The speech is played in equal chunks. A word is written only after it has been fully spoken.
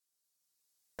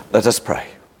Let us pray.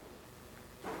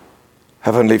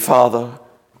 Heavenly Father,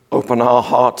 open our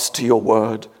hearts to your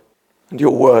word and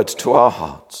your word to our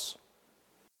hearts.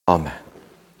 Amen.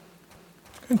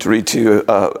 I'm going to read to you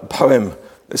a poem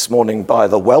this morning by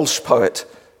the Welsh poet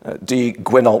D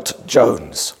Gwenallt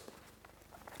Jones.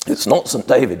 It's not St.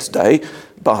 David's Day,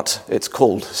 but it's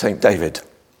called St. David.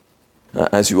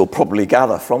 As you will probably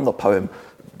gather from the poem,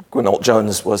 Gwenallt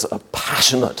Jones was a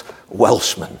passionate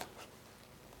Welshman.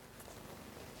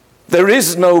 There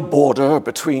is no border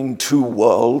between two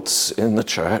worlds in the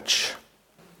church.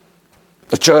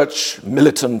 The church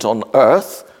militant on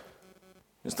earth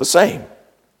is the same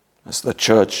as the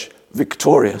church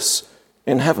victorious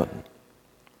in heaven.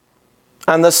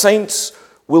 And the saints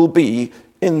will be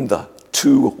in the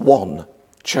 2-1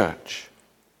 church.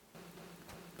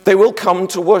 They will come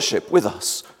to worship with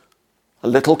us, a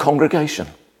little congregation.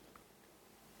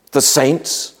 The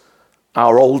saints,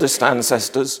 our oldest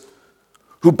ancestors,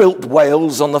 who built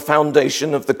Wales on the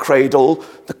foundation of the cradle,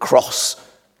 the cross,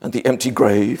 and the empty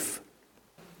grave.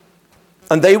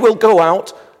 And they will go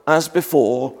out, as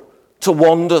before, to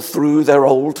wander through their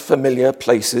old familiar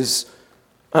places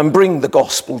and bring the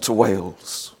gospel to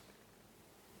Wales.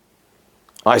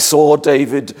 I saw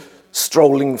David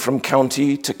strolling from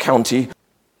county to county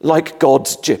like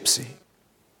God's gypsy,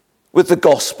 with the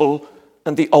gospel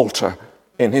and the altar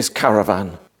in his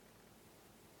caravan,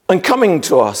 and coming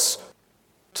to us,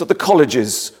 to the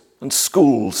colleges and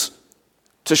schools,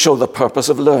 to show the purpose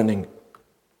of learning.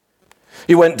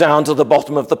 He went down to the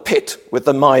bottom of the pit with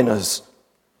the miners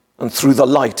and threw the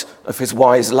light of his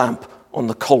wise lamp on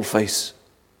the coalface.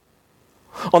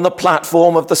 On the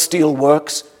platform of the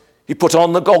steelworks, he put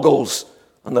on the goggles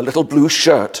and the little blue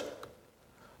shirt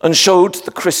and showed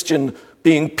the Christian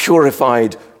being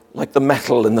purified like the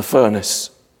metal in the furnace,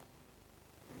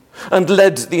 and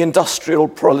led the industrial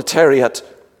proletariat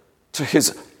to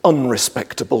his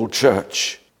unrespectable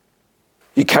church.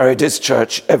 He carried his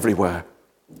church everywhere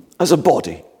as a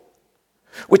body,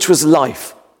 which was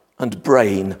life and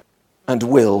brain and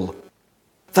will,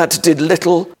 that did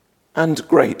little and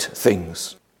great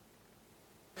things.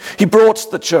 He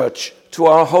brought the church to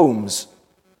our homes,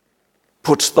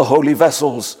 put the holy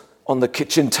vessels on the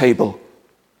kitchen table,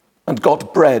 and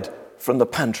got bread from the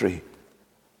pantry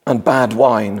and bad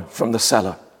wine from the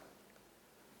cellar,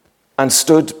 and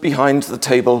stood behind the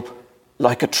table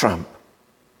like a tramp,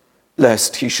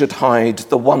 lest he should hide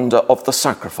the wonder of the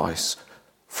sacrifice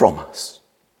from us.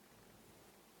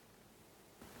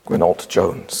 Gwenallt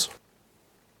Jones.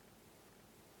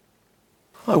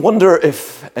 I wonder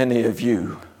if any of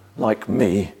you, like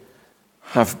me,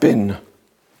 have been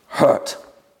hurt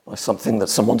by something that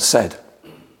someone said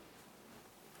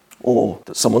or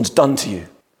that someone's done to you.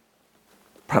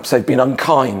 Perhaps they've been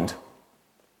unkind.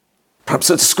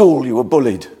 Perhaps at school you were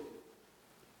bullied,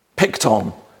 picked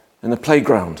on in the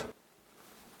playground.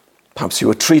 Perhaps you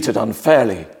were treated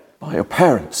unfairly by your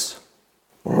parents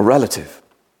or a relative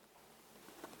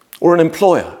or an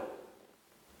employer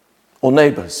or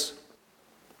neighbours.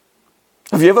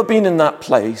 Have you ever been in that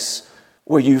place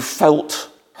where you felt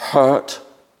hurt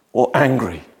or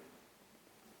angry,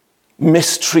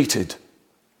 mistreated,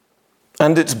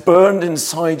 and it's burned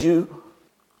inside you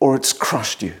or it's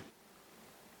crushed you?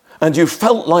 And you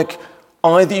felt like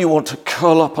either you want to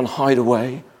curl up and hide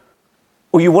away,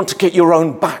 or you want to get your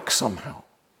own back somehow.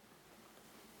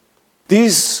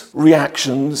 These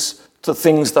reactions to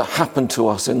things that happen to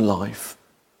us in life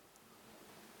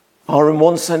are in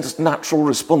one sense natural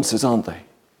responses, aren't they?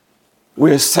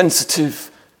 We're sensitive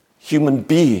human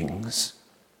beings,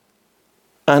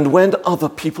 and when other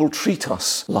people treat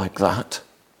us like that,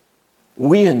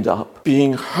 we end up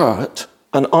being hurt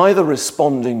and either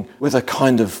responding with a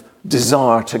kind of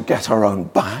desire to get our own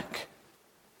back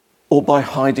or by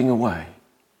hiding away.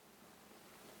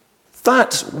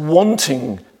 That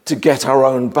wanting to get our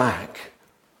own back,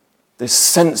 this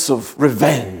sense of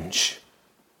revenge,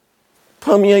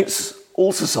 permeates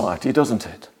all society, doesn't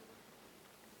it?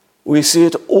 We see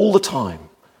it all the time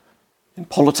in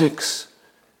politics,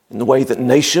 in the way that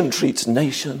nation treats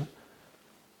nation,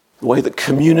 the way that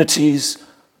communities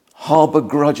harbour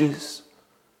grudges,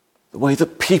 the way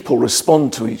that people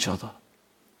respond to each other.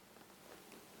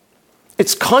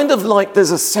 It's kind of like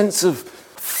there's a sense of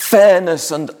fairness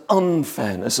and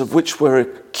unfairness of which we're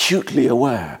acutely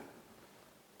aware.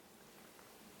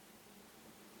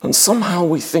 And somehow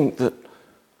we think that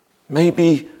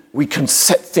maybe we can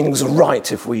set things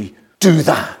right if we do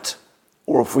that,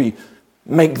 or if we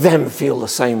make them feel the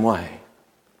same way.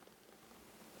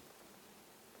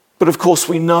 But of course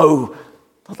we know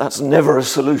that that's never a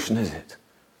solution, is it?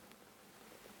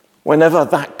 Whenever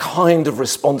that kind of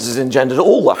response is engendered,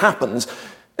 all that happens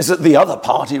is that the other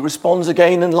party responds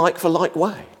again in like for like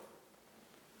way.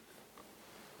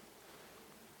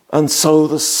 And so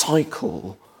the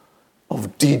cycle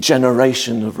of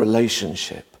degeneration of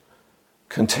relationship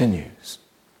continues.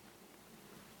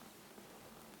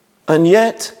 And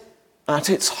yet, at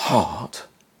its heart,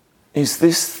 is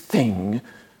this thing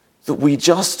that we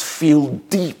just feel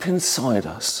deep inside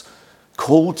us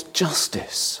called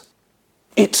justice.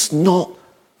 It's not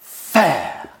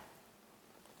fair.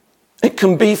 It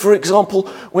can be, for example,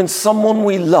 when someone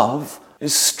we love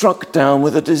is struck down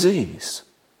with a disease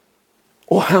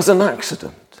or has an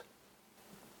accident.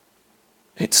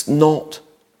 It's not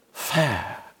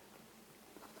fair.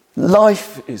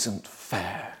 Life isn't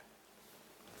fair.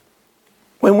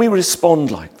 When we respond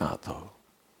like that, though,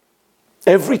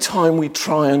 every time we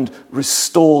try and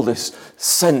restore this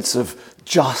sense of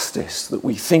justice that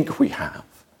we think we have,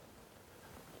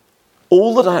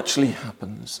 all that actually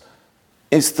happens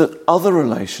is that other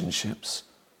relationships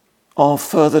are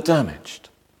further damaged.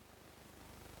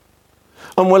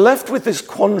 And we're left with this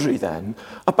quandary then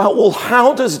about, well,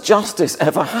 how does justice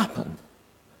ever happen?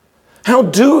 How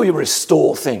do we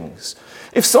restore things?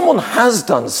 If someone has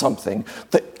done something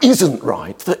that isn't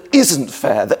right, that isn't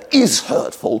fair, that is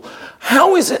hurtful,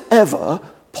 how is it ever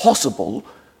possible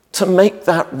to make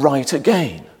that right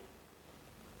again?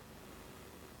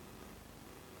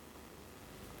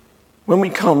 When we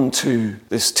come to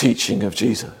this teaching of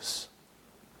Jesus,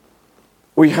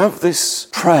 we have this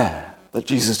prayer that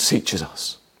Jesus teaches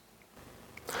us.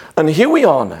 And here we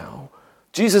are now.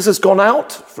 Jesus has gone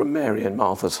out from Mary and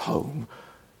Martha's home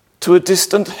to a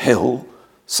distant hill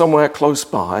somewhere close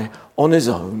by on his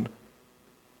own.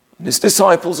 And his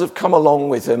disciples have come along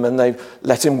with him and they've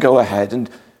let him go ahead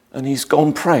and he's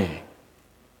gone praying.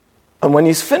 And when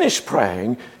he's finished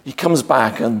praying, he comes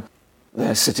back and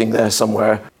they're sitting there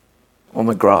somewhere on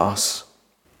the grass.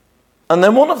 And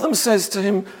then one of them says to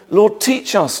him, "Lord,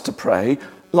 teach us to pray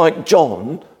like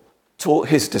John taught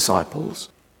his disciples."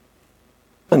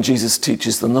 And Jesus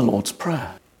teaches them the Lord's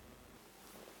Prayer.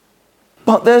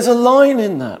 But there's a line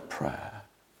in that prayer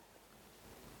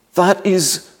that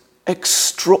is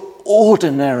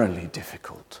extraordinarily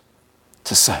difficult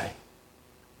to say.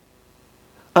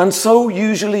 And so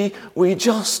usually we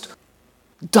just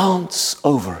dance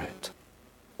over it,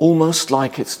 almost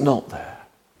like it's not there.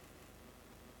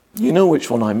 You know which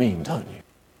one I mean, don't you?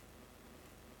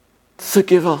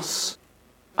 Forgive us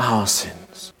our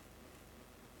sins,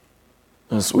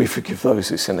 as we forgive those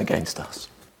who sin against us.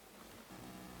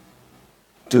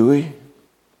 Do we?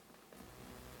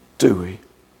 Do we?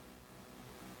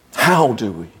 How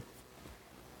do we?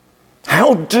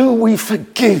 How do we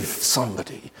forgive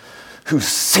somebody who's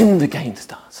sinned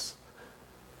against us,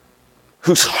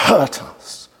 who's hurt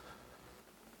us,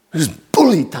 who's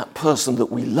bullied that person that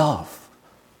we love,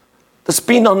 that's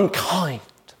been unkind?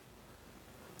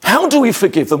 How do we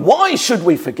forgive them? Why should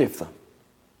we forgive them?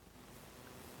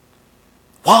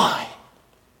 Why?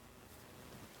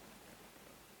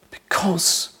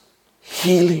 Because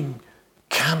healing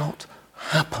cannot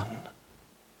happen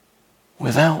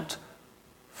without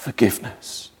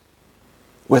forgiveness,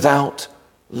 without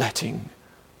letting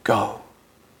go.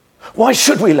 Why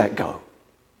should we let go?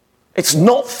 It's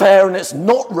not fair and it's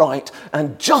not right,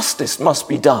 and justice must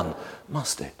be done,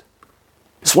 must it?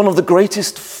 It's one of the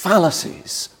greatest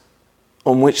fallacies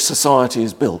on which society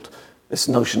is built, this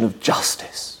notion of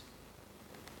justice.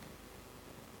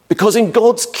 Because in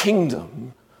God's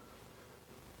kingdom,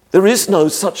 there is no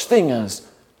such thing as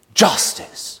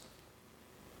justice.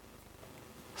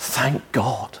 Thank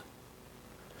God.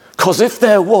 Because if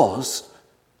there was,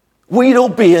 we'd all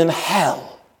be in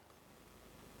hell.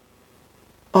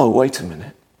 Oh, wait a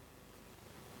minute.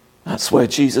 That's where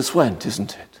Jesus went,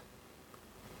 isn't it?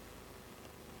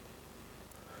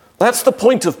 That's the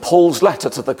point of Paul's letter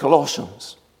to the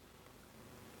Colossians.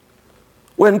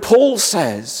 When Paul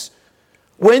says,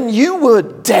 when you were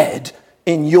dead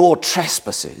in your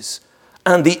trespasses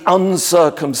and the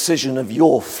uncircumcision of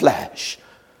your flesh,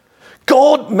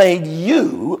 God made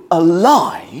you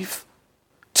alive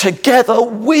together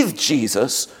with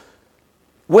Jesus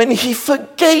when he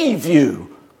forgave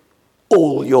you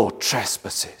all your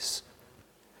trespasses,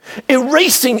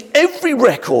 erasing every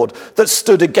record that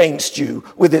stood against you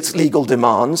with its legal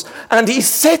demands, and he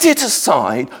set it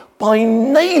aside by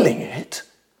nailing it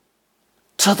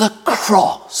to the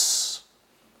cross.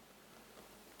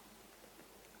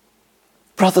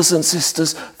 Brothers and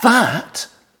sisters, that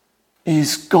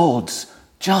is God's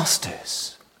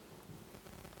justice.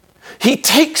 He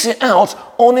takes it out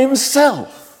on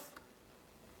himself.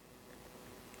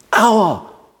 Our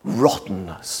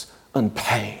rottenness and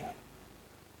pain.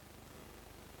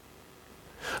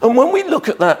 And when we look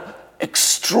at that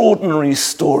extraordinary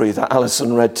story that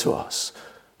Alison read to us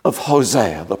of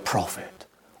Hosea the prophet,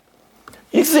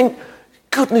 you think,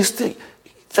 goodness, they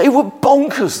were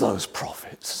bonkers, those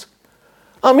prophets.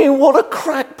 I mean, what a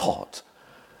crackpot.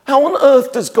 How on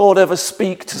earth does God ever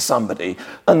speak to somebody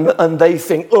and they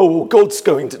think, oh, well, God's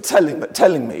going to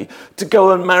telling me to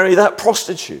go and marry that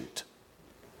prostitute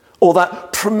or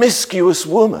that promiscuous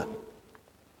woman?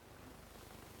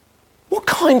 What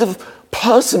kind of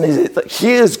person is it that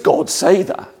hears God say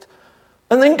that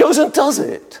and then goes and does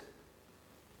it?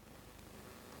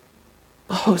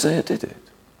 Hosea did it.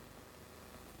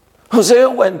 Hosea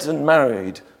went and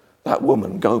married that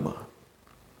woman, Gomer,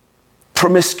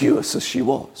 promiscuous as she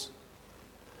was.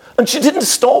 And she didn't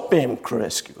stop being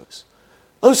promiscuous.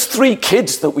 Those 3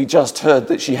 kids that we just heard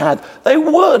that she had, they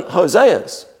weren't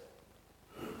Hosea's.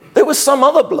 They were some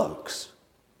other blokes.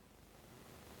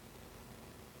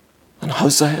 And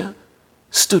Hosea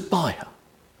stood by her.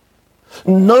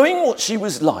 Knowing what she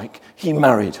was like, he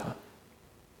married her.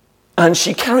 And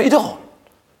she carried on.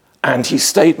 And he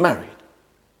stayed married.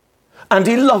 And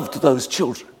he loved those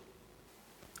children.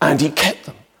 And he kept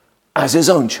them as his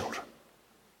own children.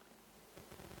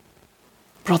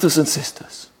 Brothers and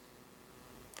sisters,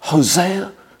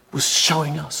 Hosea was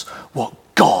showing us what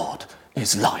God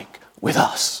is like with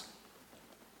us.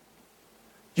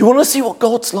 You want to see what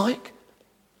God's like?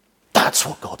 That's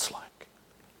what God's like.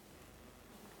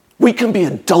 We can be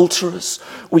adulterous,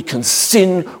 we can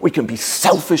sin, we can be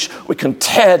selfish, we can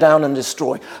tear down and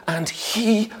destroy, and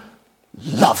he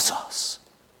loves us.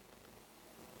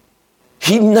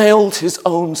 He nailed his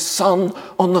own son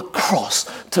on the cross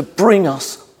to bring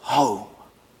us home.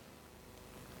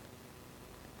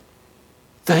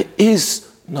 There is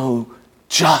no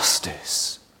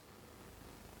justice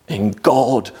in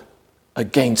God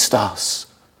against us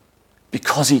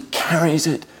because he carries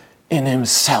it in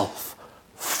himself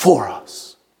for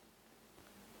us.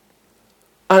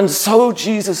 And so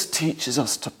Jesus teaches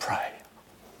us to pray,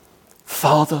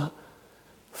 Father,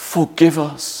 forgive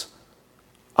us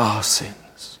our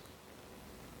sins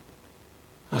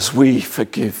as we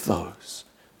forgive those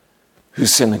who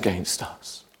sin against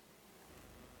us.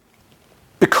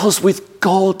 Because with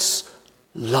God's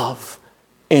love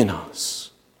in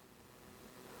us,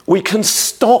 we can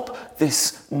stop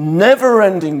this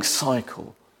never-ending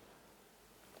cycle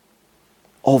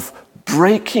of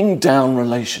breaking down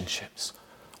relationships,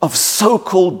 of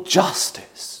so-called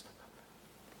justice.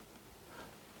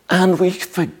 And we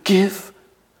forgive,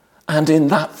 and in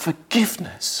that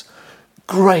forgiveness,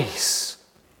 grace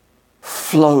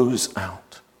flows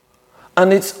out.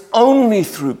 And it's only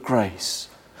through grace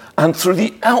and through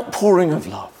the outpouring of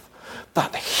love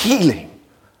that healing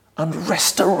and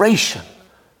restoration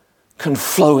can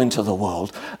flow into the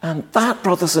world. And that,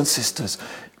 brothers and sisters,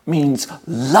 means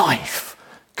life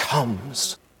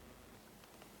comes.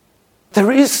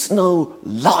 There is no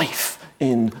life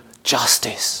in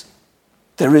justice.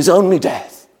 There is only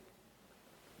death.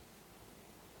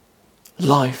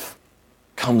 Life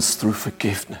comes through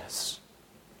forgiveness.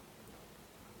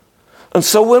 And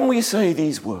so when we say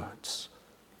these words,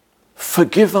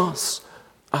 forgive us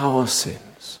our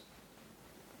sins,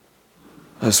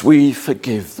 as we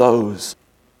forgive those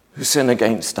who sin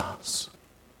against us,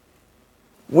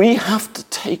 we have to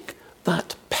take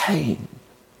that pain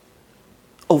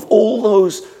of all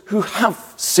those who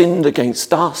have sinned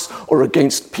against us or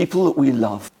against people that we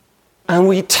love, and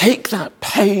we take that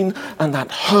pain and that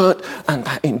hurt and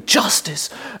that injustice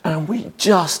and we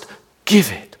just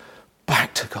give it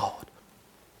back to God.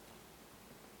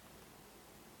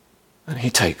 And he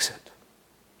takes it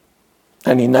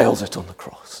and he nails it on the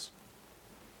cross.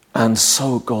 And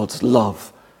so God's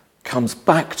love comes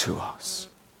back to us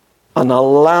and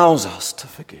allows us to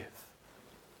forgive,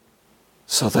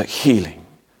 so that healing,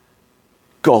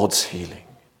 God's healing,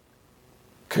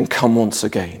 can come once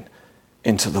again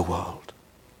into the world.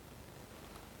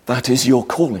 That is your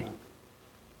calling.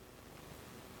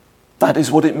 That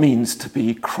is what it means to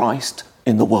be Christ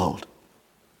in the world.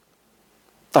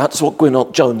 That's what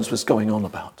Gwenallt Jones was going on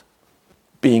about,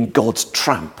 being God's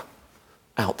tramp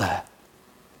out there,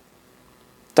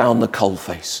 down the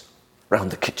coalface,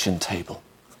 round the kitchen table,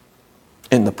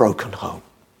 in the broken home.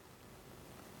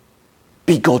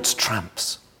 Be God's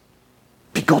tramps.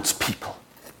 Be God's people.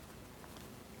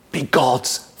 Be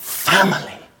God's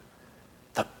family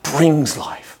that brings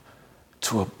life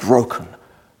to a broken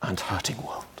and hurting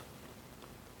world.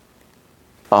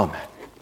 Amen.